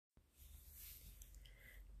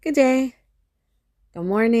Good day, good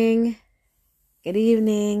morning, good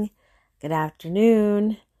evening, good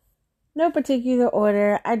afternoon. No particular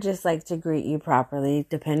order. I just like to greet you properly,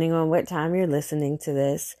 depending on what time you're listening to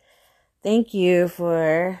this. Thank you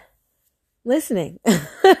for listening.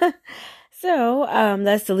 That's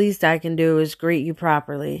the least I can do is greet you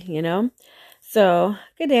properly. So,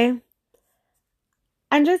 good day.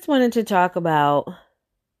 I just wanted to talk about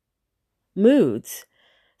moods.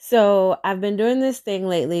 So, I've been doing this thing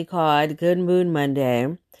lately called Good Mood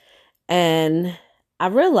Monday. And I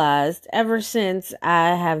realized ever since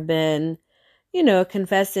I have been,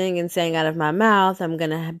 confessing and saying out of my mouth, I'm going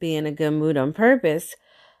to be in a good mood on purpose.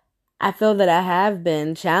 I feel that I have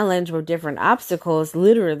been challenged with different obstacles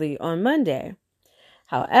literally on Monday.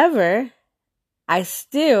 However, I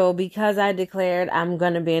still, because I declared I'm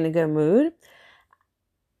going to be in a good mood,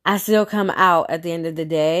 I still come out at the end of the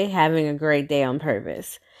day having a great day on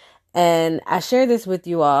purpose. And I share this with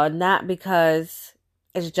you all, not because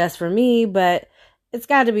it's just for me, but it's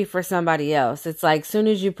got to be for somebody else. It's like, soon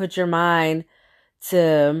as you put your mind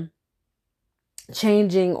to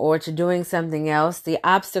changing or to doing something else, the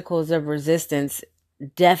obstacles of resistance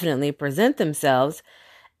definitely present themselves.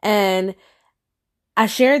 And I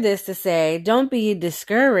share this to say, don't be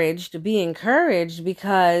discouraged, be encouraged,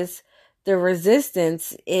 because the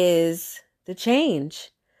resistance is the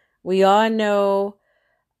change. We all know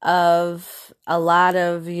of a lot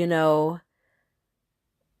of,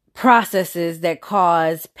 processes that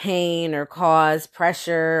cause pain or cause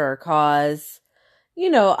pressure or cause,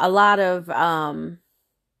 a lot of,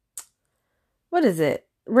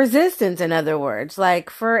 resistance, in other words. Like,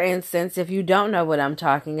 for instance, if you don't know what I'm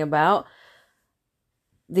talking about,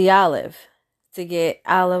 the olive. To get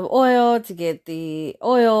olive oil, to get the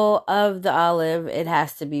oil of the olive, it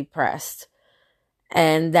has to be pressed.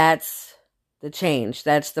 And that's the change.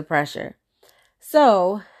 That's the pressure.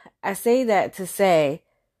 So I say that to say,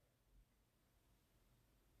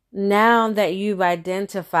 now that you've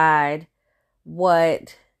identified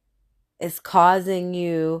what is causing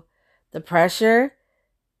you the pressure,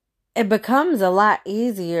 it becomes a lot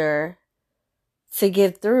easier to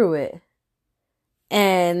get through it.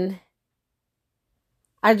 And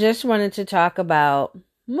I just wanted to talk about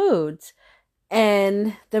moods.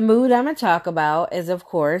 And the mood I'm going to talk about is, of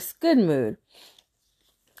course, good mood.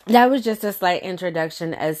 That was just a slight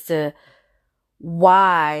introduction as to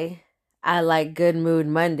why I like Good Mood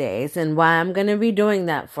Mondays and why I'm going to be doing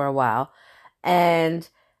that for a while. And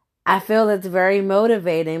I feel it's very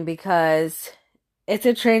motivating because it's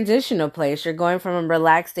a transitional place. You're going from a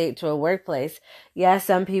relaxed state to a workplace. Yes,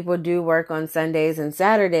 some people do work on Sundays and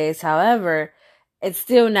Saturdays. However, it's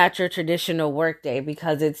still not your traditional work day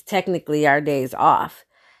because it's technically our days off.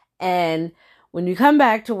 And when you come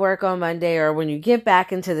back to work on Monday, or when you get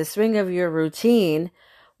back into the swing of your routine,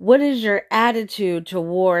 what is your attitude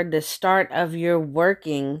toward the start of your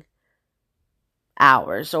working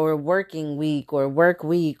hours or working week or work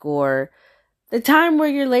week or the time where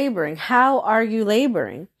you're laboring? How are you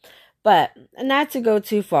laboring? But not to go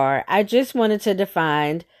too far, I just wanted to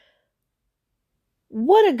define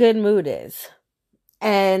what a good mood is.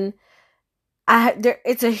 And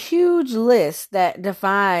it's a huge list that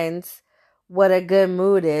defines what a good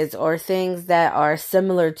mood is, or things that are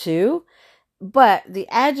similar to. But the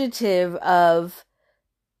adjective of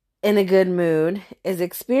in a good mood is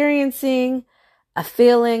experiencing a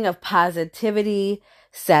feeling of positivity,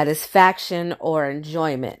 satisfaction, or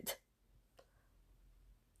enjoyment.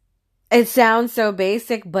 It sounds so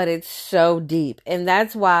basic, but it's so deep. And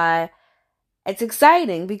that's why it's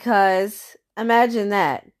exciting, because imagine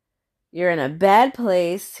that. You're in a bad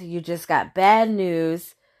place. You just got bad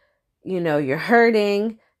news. You're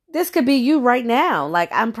hurting. This could be you right now.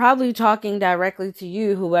 Like, I'm probably talking directly to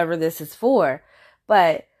you, whoever this is for.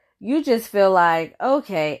 But you just feel like,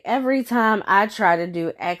 okay, every time I try to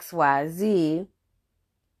do X, Y, Z,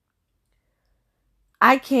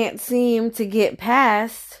 I can't seem to get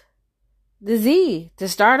past the Z to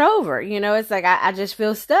start over. It's like I just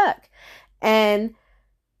feel stuck. And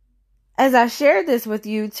as I shared this with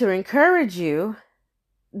you to encourage you,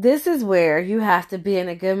 this is where you have to be in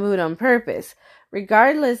a good mood on purpose.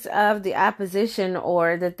 Regardless of the opposition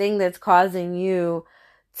or the thing that's causing you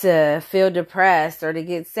to feel depressed or to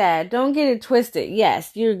get sad, don't get it twisted.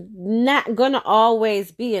 Yes, you're not going to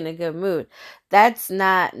always be in a good mood. That's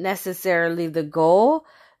not necessarily the goal.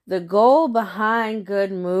 The goal behind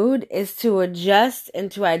good mood is to adjust and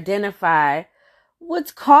to identify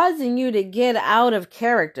what's causing you to get out of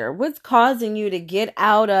character, what's causing you to get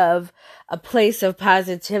out of a place of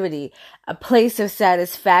positivity, a place of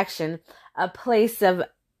satisfaction, a place of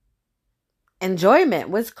enjoyment?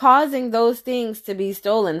 What's causing those things to be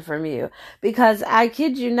stolen from you? Because I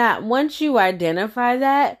kid you not, once you identify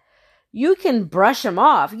that, you can brush them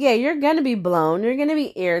off. Yeah, you're going to be blown. You're going to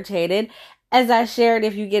be irritated. As I shared,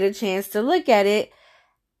 if you get a chance to look at it,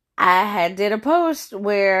 I had did a post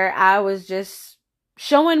where I was just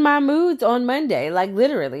showing my moods on Monday, like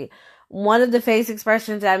literally. One of the face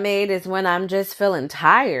expressions I made is when I'm just feeling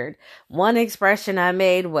tired. One expression I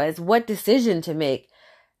made was what decision to make.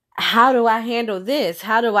 How do I handle this?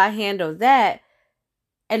 How do I handle that?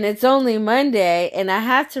 And it's only Monday, and I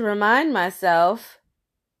have to remind myself,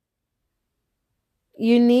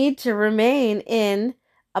 you need to remain in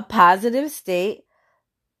a positive state.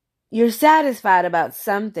 You're satisfied about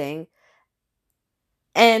something.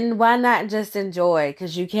 And why not just enjoy?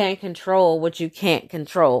 Because you can't control what you can't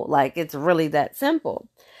control. Like, it's really that simple.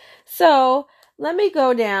 So let me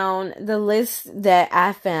go down the list that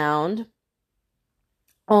I found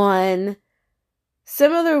on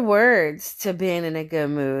similar words to being in a good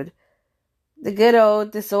mood. The good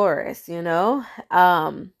old thesaurus,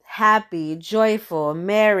 happy, joyful,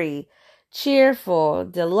 merry, cheerful,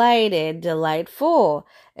 delighted, delightful,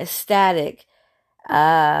 ecstatic,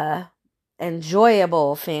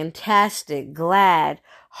 enjoyable, fantastic, glad,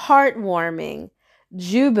 heartwarming,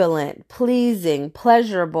 jubilant, pleasing,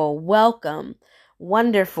 pleasurable, welcome,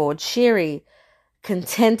 wonderful, cheery,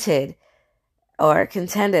 contented, or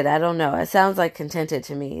contented. I don't know. It sounds like contented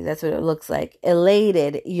to me. That's what it looks like.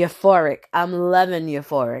 Elated, euphoric. I'm loving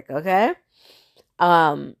euphoric, okay?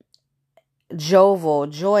 Jovial,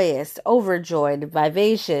 joyous, overjoyed,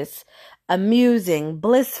 vivacious, amusing,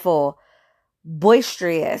 blissful,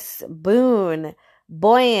 boisterous, boon,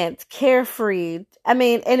 buoyant, carefree. I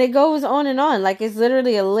mean, and it goes on and on. Like, it's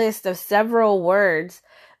literally a list of several words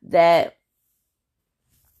that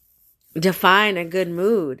define a good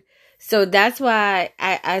mood. So that's why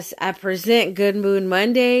I present Good Mood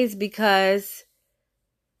Mondays, because,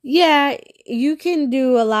 yeah, you can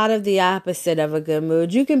do a lot of the opposite of a good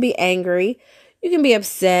mood. You can be angry. You can be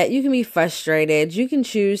upset. You can be frustrated. You can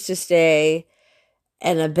choose to stay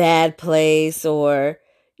in a bad place, or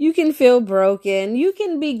you can feel broken. You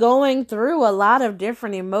can be going through a lot of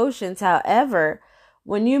different emotions. However,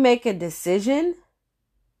 when you make a decision,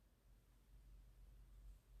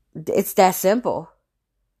 it's that simple.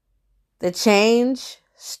 The change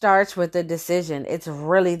starts with the decision. It's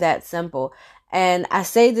really that simple. And I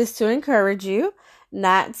say this to encourage you,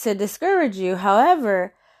 not to discourage you.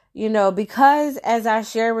 However, because as I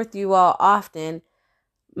share with you all often,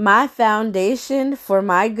 my foundation for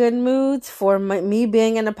my good moods, for me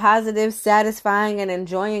being in a positive, satisfying, and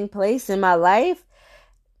enjoying place in my life,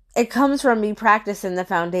 it comes from me practicing the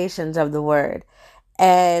foundations of the word.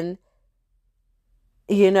 And,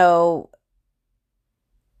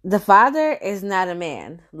 the Father is not a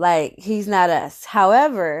man. Like, he's not us.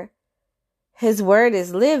 However, his word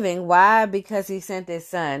is living. Why? Because he sent his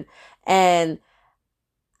son. And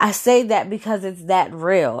I say that because it's that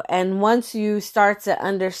real. And once you start to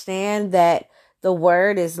understand that the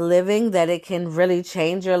word is living, that it can really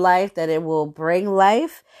change your life, that it will bring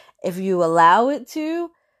life if you allow it to,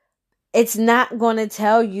 it's not going to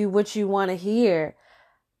tell you what you want to hear.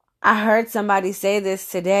 I heard somebody say this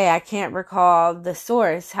today. I can't recall the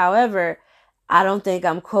source. However, I don't think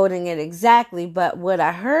I'm quoting it exactly, but what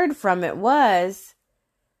I heard from it was,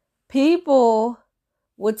 people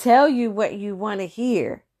will tell you what you want to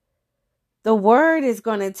hear. The word is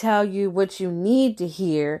going to tell you what you need to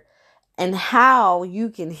hear and how you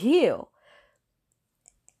can heal.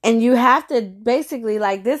 And you have to basically,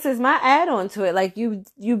 like, this is my add-on to it. Like,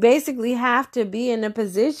 you basically have to be in a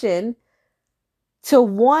position to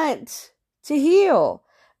want to heal.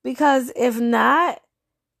 Because if not,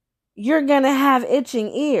 you're going to have itching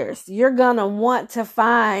ears. You're going to want to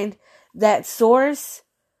find that source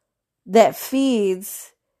that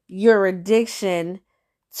feeds your addiction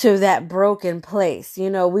to that broken place.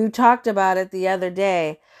 We talked about it the other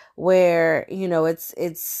day where,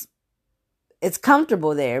 it's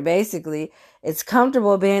comfortable there. Basically, it's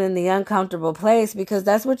comfortable being in the uncomfortable place because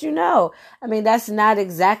that's what you know. I mean, that's not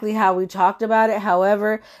exactly how we talked about it.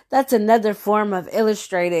 However, that's another form of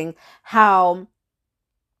illustrating how,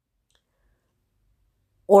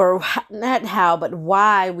 or not how, but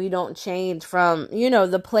why we don't change from,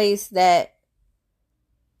 the place that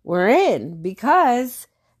we're in, because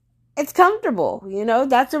it's comfortable.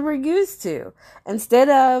 That's what we're used to. Instead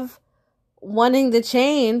of wanting the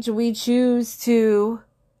change, we choose to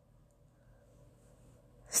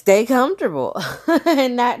stay comfortable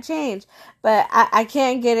and not change. But I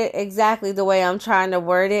can't get it exactly the way I'm trying to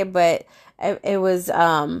word it, but it was,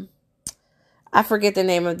 I forget the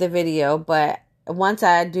name of the video, but once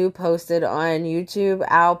I do post it on YouTube,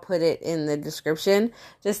 I'll put it in the description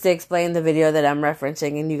just to explain the video that I'm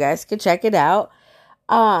referencing, and you guys can check it out.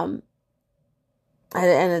 And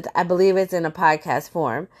I believe it's in a podcast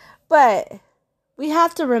form. But we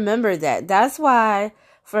have to remember that. That's why,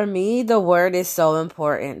 for me, the word is so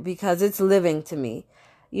important, because it's living to me.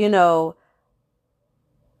 You know,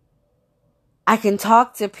 I can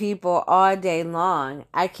talk to people all day long.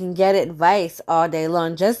 I can get advice all day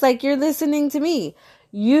long, just like you're listening to me.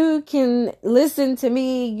 You can listen to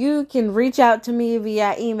me. You can reach out to me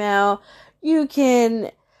via email. You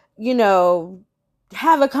can,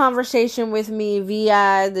 have a conversation with me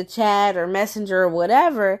via the chat or messenger or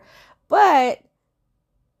whatever. But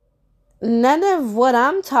none of what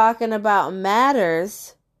I'm talking about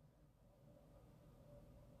matters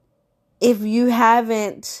if you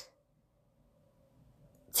haven't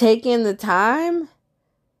taken the time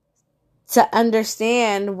to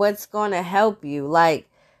understand what's going to help you. Like,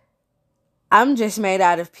 I'm just made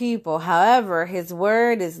out of people. However, his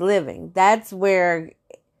word is living. That's where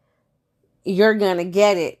you're going to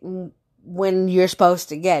get it when you're supposed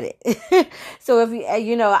to get it. So if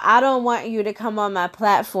I don't want you to come on my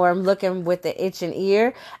platform looking with the itching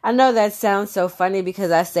ear. I know that sounds so funny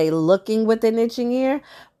because I say looking with an itching ear,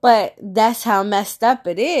 but that's how messed up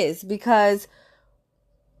it is, because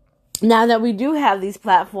now that we do have these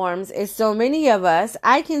platforms, it's so many of us,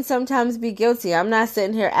 I can sometimes be guilty. I'm not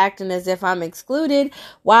sitting here acting as if I'm excluded.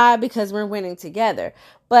 Why? Because we're winning together.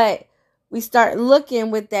 But we start looking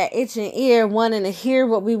with that itching ear, wanting to hear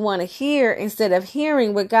what we want to hear instead of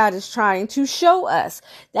hearing what God is trying to show us.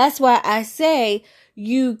 That's why I say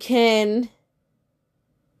you can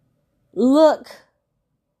look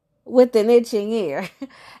with an itching ear.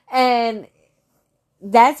 And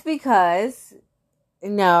that's because...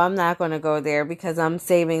 No, I'm not going to go there, because I'm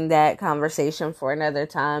saving that conversation for another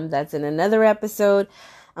time. That's in another episode.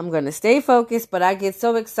 I'm going to stay focused, but I get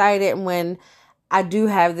so excited when I do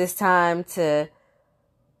have this time to,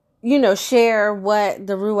 share what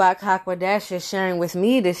the Ruach HaKodesh is sharing with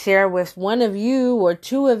me, to share with one of you or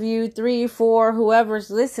two of you, 3, 4, whoever's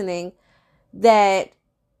listening, that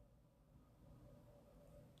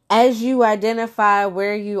as you identify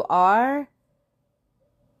where you are,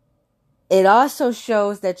 it also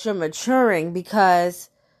shows that you're maturing, because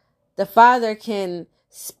the Father can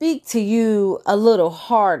speak to you a little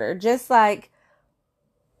harder. Just like,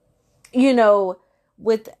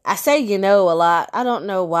 I say, a lot. I don't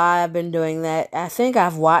know why I've been doing that. I think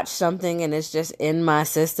I've watched something and it's just in my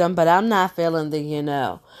system, but I'm not feeling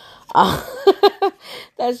the.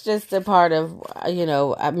 That's just a part of,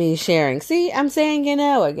 me sharing. See, I'm saying,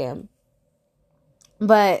 again.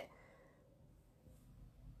 But,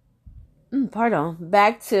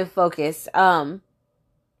 back to focus.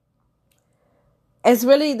 It's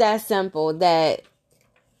really that simple, that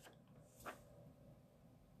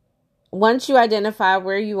once you identify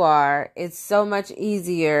where you are, it's so much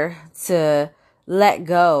easier to let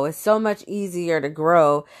go. It's so much easier to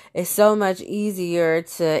grow. It's so much easier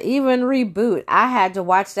to even reboot. I had to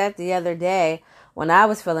watch that the other day when I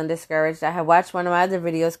was feeling discouraged. I had watched one of my other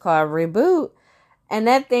videos called Reboot. And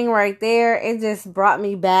that thing right there, it just brought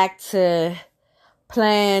me back to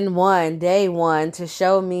plan 1, day 1, to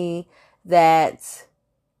show me that,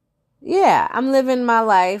 yeah, I'm living my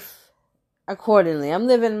life accordingly. I'm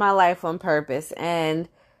living my life on purpose. And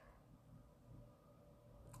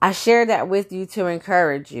I share that with you to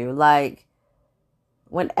encourage you. Like,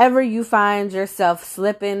 whenever you find yourself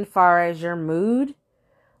slipping far as your mood,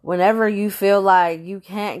 whenever you feel like you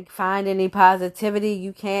can't find any positivity,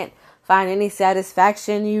 you can't find any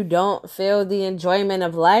satisfaction, you don't feel the enjoyment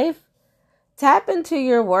of life, tap into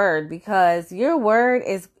your word, because your word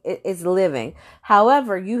is living.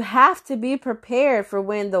 However, you have to be prepared for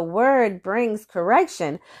when the word brings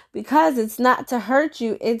correction, because it's not to hurt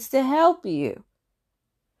you, it's to help you.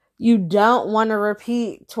 You don't want to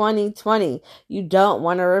repeat 2020. You don't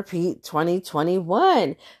want to repeat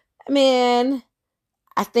 2021. Man,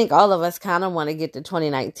 I think all of us kind of want to get to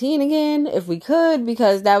 2019 again, if we could,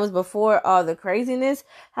 because that was before all the craziness.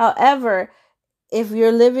 However, if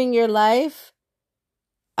you're living your life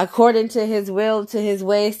according to his will, to his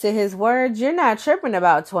ways, to his words, you're not tripping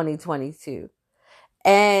about 2022.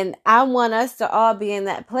 And I want us to all be in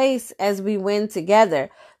that place as we win together.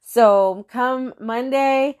 So come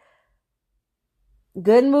Monday,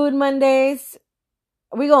 Good Mood Mondays,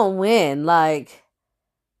 we gonna win. Like,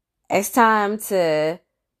 it's time to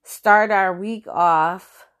start our week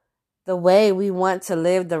off the way we want to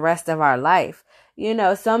live the rest of our life.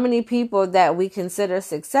 So many people that we consider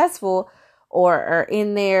successful or are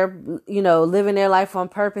in their, living their life on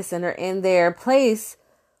purpose and are in their place,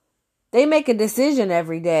 they make a decision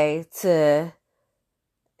every day to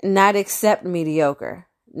not accept mediocre,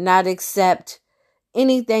 not accept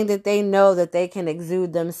anything that they know that they can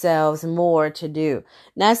exude themselves more to do.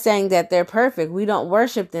 Not saying that they're perfect. We don't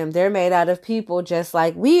worship them. They're made out of people just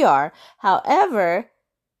like we are. However,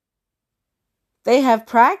 they have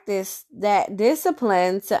practiced that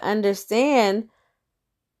discipline to understand,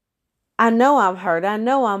 I know I'm hurt. I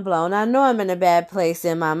know I'm blown. I know I'm in a bad place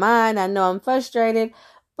in my mind. I know I'm frustrated.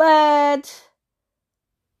 But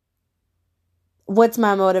what's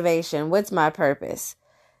my motivation? What's my purpose?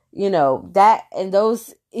 That and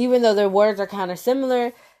those, even though their words are kind of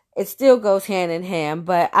similar, it still goes hand in hand.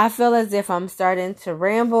 But I feel as if I'm starting to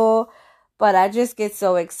ramble, but I just get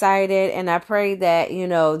so excited. And I pray that,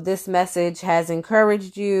 this message has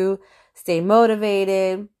encouraged you. Stay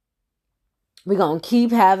motivated. We're going to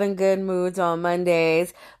keep having good moods on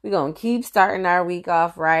Mondays. We're going to keep starting our week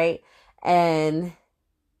off right. And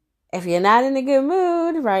if you're not in a good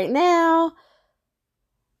mood right now,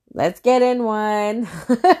 let's get in one.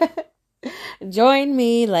 Join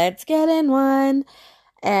me. Let's get in one.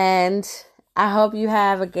 And I hope you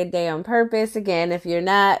have a good day on purpose. Again, if you're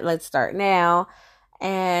not, let's start now.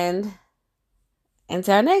 And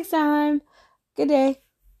until next time, good day.